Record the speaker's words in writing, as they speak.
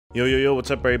Yo, what's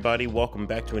up, everybody? Welcome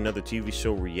back to another TV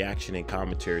show reaction and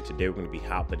commentary. Today, we're going to be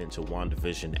hopping into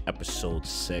WandaVision episode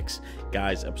 6.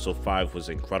 Guys, episode 5 was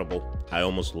incredible. I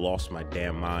almost lost my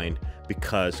damn mind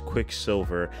because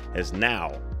Quicksilver has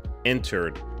now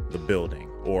entered the building,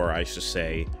 or I should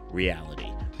say,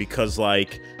 reality. Because,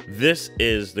 like, this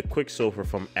is the Quicksilver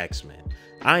from X-Men.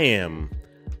 I am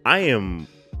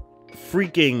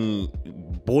freaking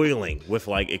boiling with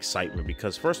like excitement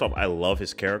because first off, I love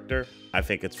his character. I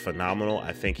think it's phenomenal.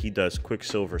 I think he does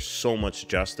Quicksilver so much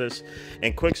justice,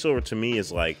 and Quicksilver to me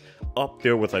is like up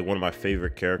there with like one of my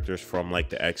favorite characters from like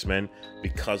the X-Men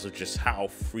because of just how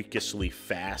freakishly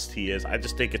fast he is. I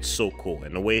just think it's so cool,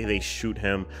 and the way they shoot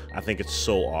him, I think it's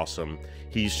so awesome.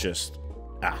 He's just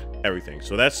everything.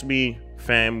 So that's me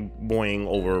fanboying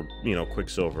over, you know,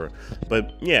 Quicksilver.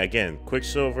 But yeah, again,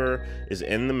 Quicksilver is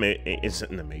in the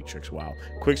Matrix. Wow.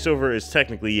 Quicksilver is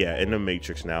technically in the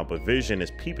Matrix now, but Vision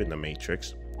is peeping the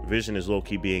Matrix. Vision is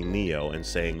low-key being Neo and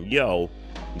saying, yo,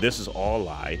 this is all a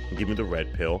lie. Give me the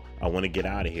red pill. I want to get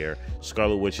out of here.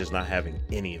 Scarlet Witch is not having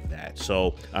any of that.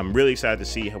 So I'm really excited to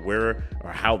see where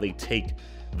or how they take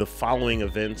the following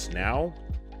events now,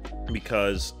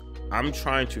 because I'm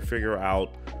trying to figure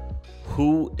out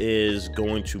who is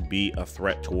going to be a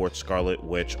threat towards Scarlet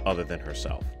Witch other than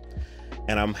herself.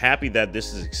 And I'm happy that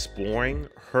this is exploring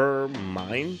her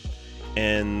mind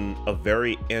in a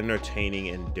very entertaining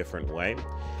and different way.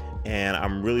 And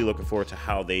I'm really looking forward to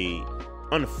how they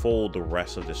unfold the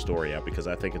rest of the story out, because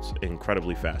I think it's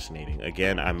incredibly fascinating.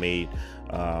 Again, I made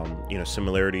you know,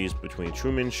 similarities between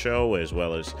Truman Show as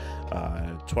well as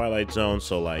Twilight Zone,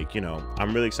 so like, you know,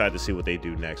 I'm really excited to see what they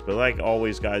do next. But like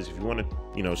always, guys, if you want to,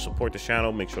 you know, support the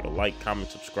channel, make sure to like,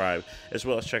 comment, subscribe, as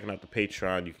well as checking out the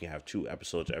Patreon. You can have 2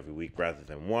 episodes every week rather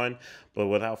than 1. But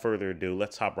without further ado,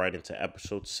 let's hop right into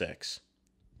episode 6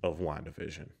 of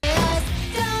WandaVision.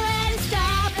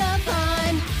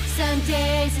 Some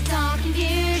days it's all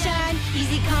confusion.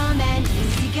 Easy come and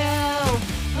easy go.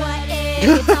 What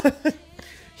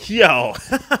is Yo.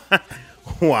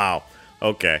 Wow.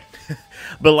 Okay.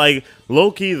 But like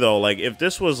low-key though, like if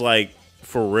this was like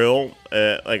for real,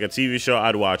 like a TV show,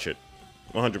 I'd watch it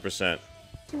 100%.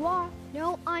 You are?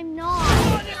 No, I'm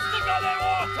not.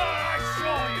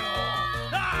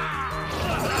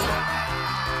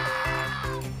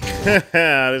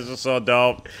 This is so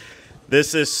dope.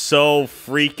 This is so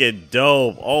freaking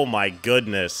dope. Oh my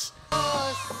goodness.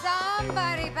 Oh,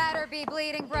 somebody better be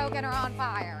bleeding, broken, or on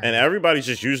fire. And everybody's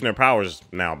just using their powers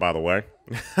now, by the way.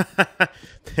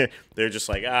 They're just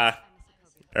like,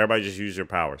 everybody just use your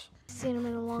powers. Seen him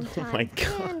in a long time. Oh my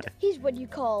God. And he's what you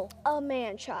call a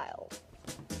man-child.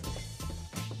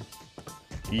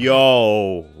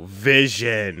 Yo,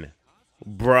 Vision.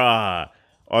 Bruh.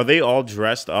 Are they all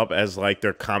dressed up as like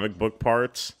their comic book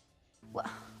parts? Well,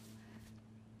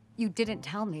 you didn't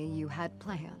tell me you had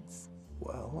plans.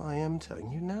 Well, I am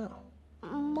telling you now.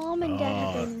 Mom and Dad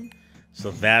have been... So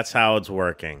that's how it's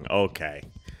working. Okay.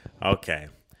 Okay.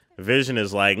 Vision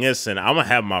is like, listen, I'm going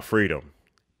to have my freedom,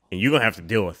 and you're going to have to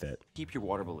deal with it. Keep your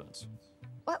water balloons.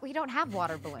 What? We don't have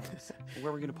water balloons.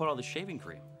 Where are we going to put all the shaving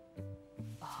cream?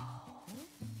 Oh.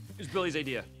 It's Billy's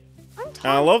idea. And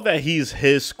I love that he's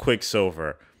his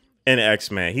Quicksilver in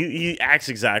X-Men. He acts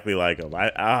exactly like him.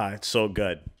 It's so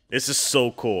good. This is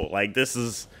so cool. Like, this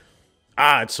is...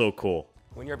 it's so cool.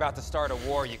 When you're about to start a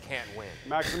war, you can't win.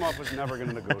 Maximoff was never going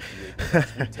to negotiate.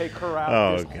 We take her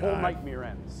out, this whole nightmare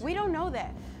ends. We don't know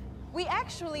that. We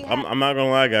actually have... I'm not going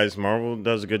to lie, guys. Marvel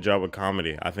does a good job with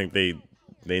comedy. I think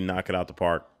they knock it out the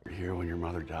park. You're here when your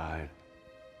mother died.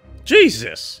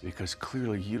 Jesus! Because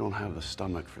clearly you don't have the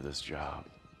stomach for this job.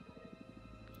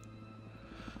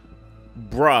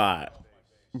 Bruh,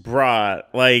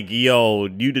 like, yo,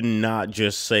 you did not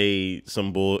just say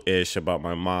some bull-ish about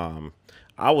my mom.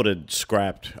 I would have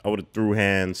scrapped. I would have threw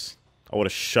hands. I would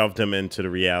have shoved him into the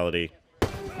reality.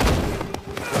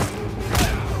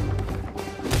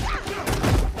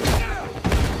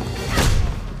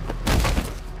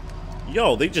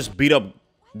 Yo, they just beat up.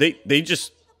 They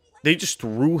just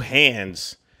threw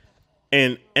hands,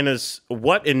 and as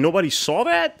what? And nobody saw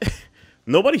that.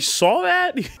 Nobody saw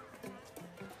that.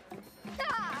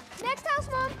 Next house,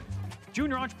 Mom.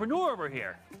 Junior entrepreneur over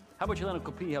here. How about you let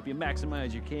Uncle P help you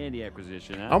maximize your candy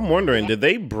acquisition, huh? I'm wondering, did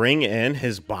they bring in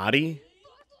his body?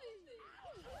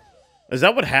 Is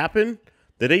that what happened?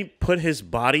 Did they put his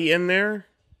body in there?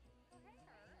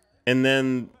 And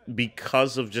then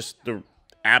because of just the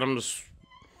atoms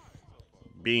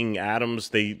being atoms,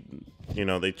 they, you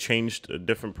know, they changed a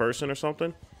different person or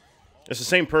something? It's the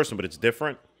same person, but it's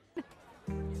different.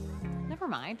 Never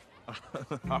mind.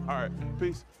 All right,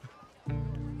 peace.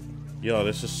 Yo,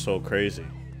 this is so crazy.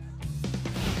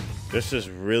 This is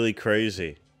really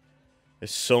crazy.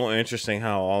 It's so interesting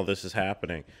how all this is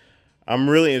happening. I'm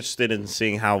really interested in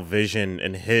seeing how Vision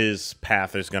and his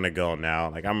path is gonna go now.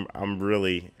 Like I'm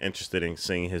really interested in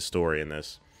seeing his story in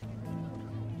this.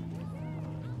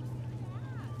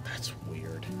 That's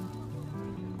weird.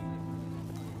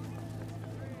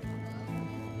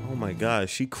 Oh my god, is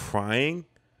she crying?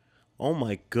 Oh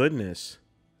my goodness.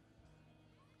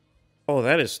 Oh,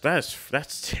 that's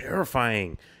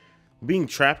terrifying. Being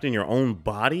trapped in your own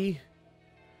body?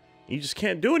 You just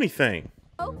can't do anything.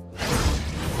 Oh.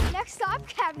 Next stop,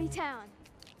 Cavity Town.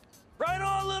 Right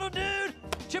on, little dude!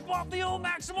 Chip off the old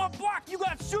maximum block! You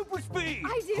got super speed!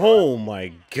 I do. Oh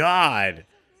my god.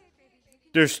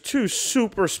 There's 2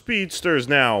 super speedsters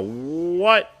now.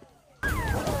 What?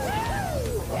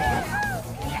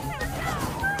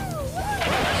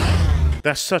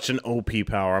 That's such an OP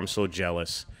power. I'm so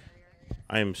jealous.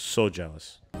 I am so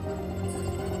jealous.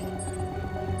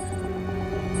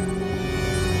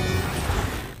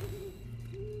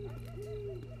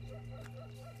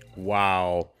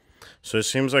 Wow. So it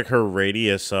seems like her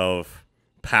radius of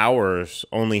powers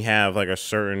only have like a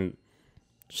certain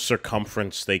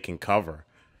circumference they can cover.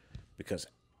 Because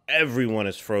everyone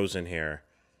is frozen here.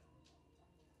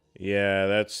 Yeah,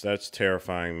 that's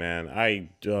terrifying, man.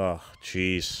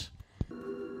 Jeez.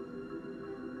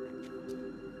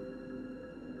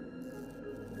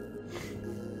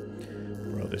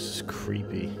 Bro, this is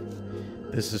creepy.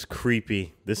 This is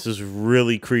creepy. This is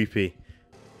really creepy.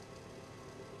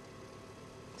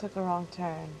 Took a wrong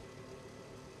turn.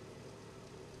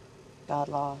 Got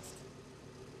lost.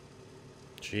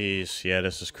 Jeez, yeah,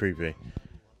 this is creepy.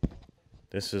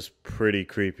 This is pretty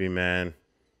creepy, man.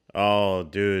 Oh,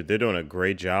 dude, they're doing a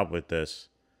great job with this.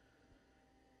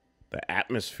 The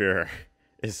atmosphere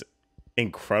is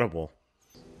incredible.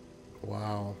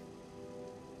 Wow.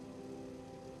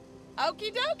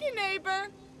 Okie dokie, neighbor.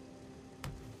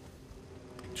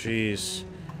 Jeez.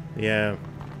 Yeah.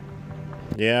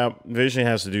 Yeah, Vision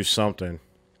has to do something.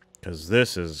 Because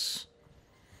this is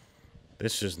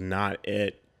not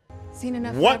it. Seen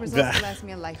enough What lab results to last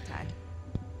me a lifetime.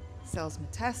 Cells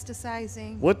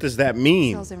metastasizing. What does that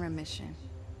mean? Cells in remission.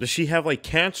 Does she have like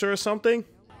cancer or something?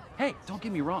 Hey, don't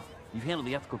get me wrong. You've handled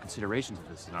the ethical considerations of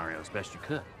this scenario as best you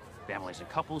could. Families and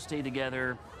couples stay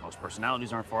together. Most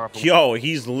personalities aren't far off. Yo,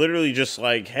 he's literally just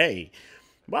like, hey,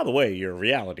 by the way, your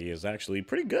reality is actually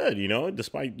pretty good, you know,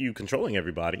 despite you controlling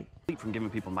everybody. From giving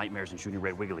people nightmares and shooting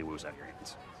red wiggly woos out of your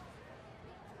hands.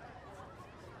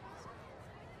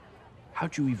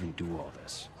 How'd you even do all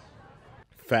this?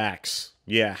 Facts.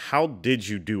 Yeah, how did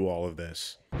you do all of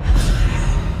this?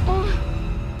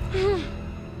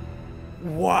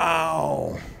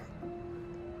 Wow.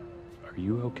 Are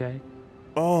you okay?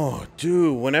 Oh,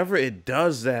 dude, whenever it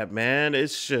does that, man,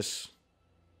 it's just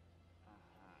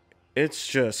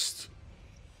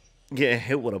getting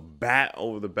hit with a bat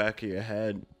over the back of your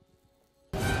head.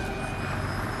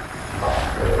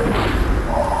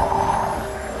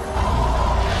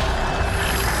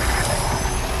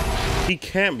 He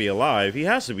can't be alive. He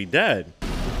has to be dead.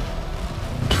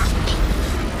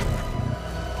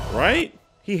 Right?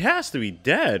 He has to be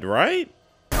dead, right?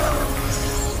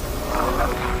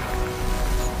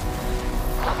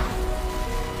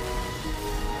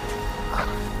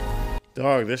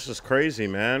 Dog, this is crazy,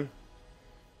 man.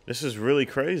 This is really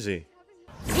crazy.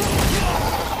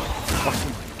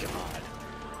 Oh my god.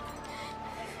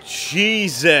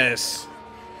 Jesus.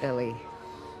 Billy.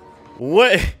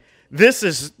 What? This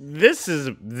is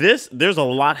there's a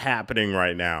lot happening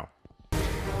right now.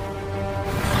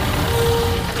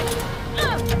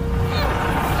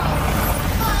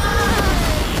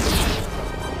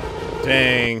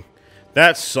 Dang.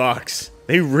 That sucks.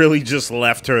 They really just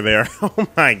left her there. Oh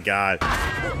my god.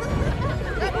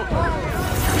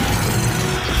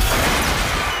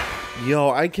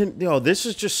 Yo, this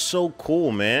is just so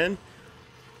cool, man.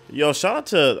 Yo, shout out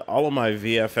to all of my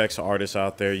VFX artists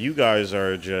out there. You guys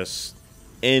are just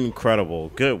incredible.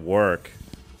 Good work.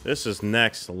 This is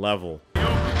next level.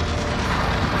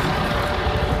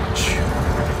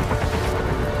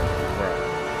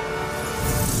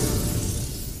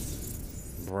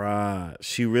 Bruh,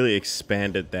 she really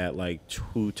expanded that like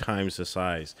 2 times the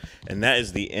size. And that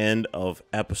is the end of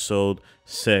episode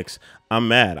 6. I'm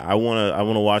mad. I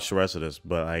wanna watch the rest of this,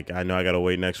 but I know I gotta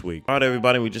wait next week. All right,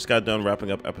 everybody, we just got done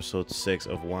wrapping up episode 6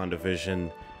 of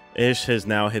WandaVision. Ish has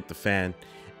now hit the fan,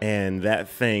 and that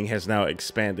thing has now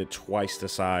expanded twice the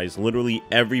size. Literally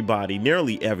everybody,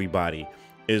 nearly everybody,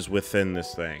 is within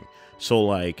this thing. So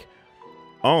like,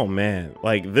 oh man,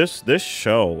 like this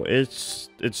show, it's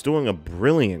doing a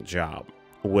brilliant job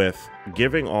with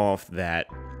giving off that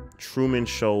Truman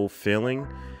Show feeling.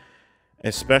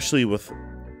 especially with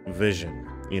Vision,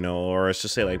 you know, or let's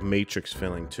just say like Matrix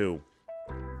feeling too,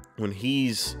 when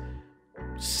he's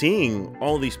seeing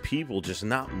all these people just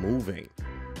not moving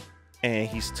and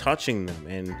he's touching them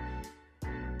and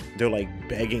they're like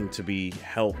begging to be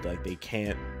helped, like they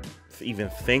can't even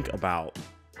think about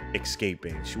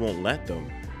escaping. She won't let them.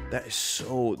 That's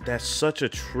such a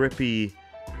trippy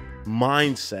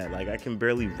mindset. Like I can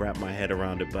barely wrap my head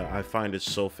around it, but I find it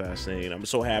so fascinating. I'm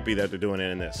so happy that they're doing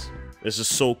it in this. This is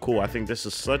so cool. I think this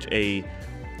is such a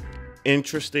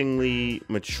interestingly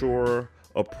mature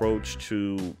approach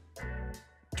to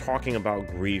talking about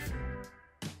grief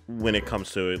when it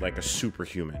comes to like a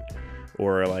superhuman,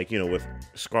 or like, you know, with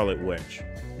Scarlet Witch.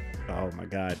 Oh my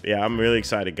god. Yeah, I'm really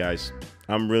excited, guys.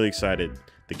 I'm really excited.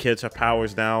 The kids have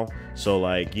powers now, so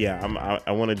like, yeah,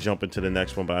 I want to jump into the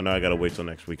next one, but I know I gotta wait till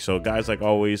next week. So guys, like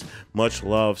always, much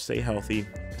love, stay healthy,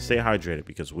 stay hydrated,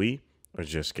 because we are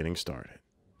just getting started.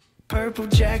 Purple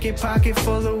jacket, pocket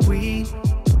full of weed,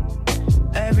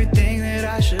 everything that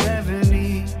I should ever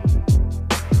need.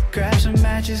 Grab some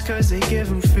matches cause they give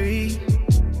them free,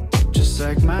 just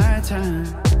like my time.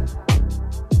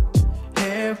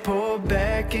 Hair pulled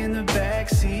back in the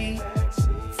backseat,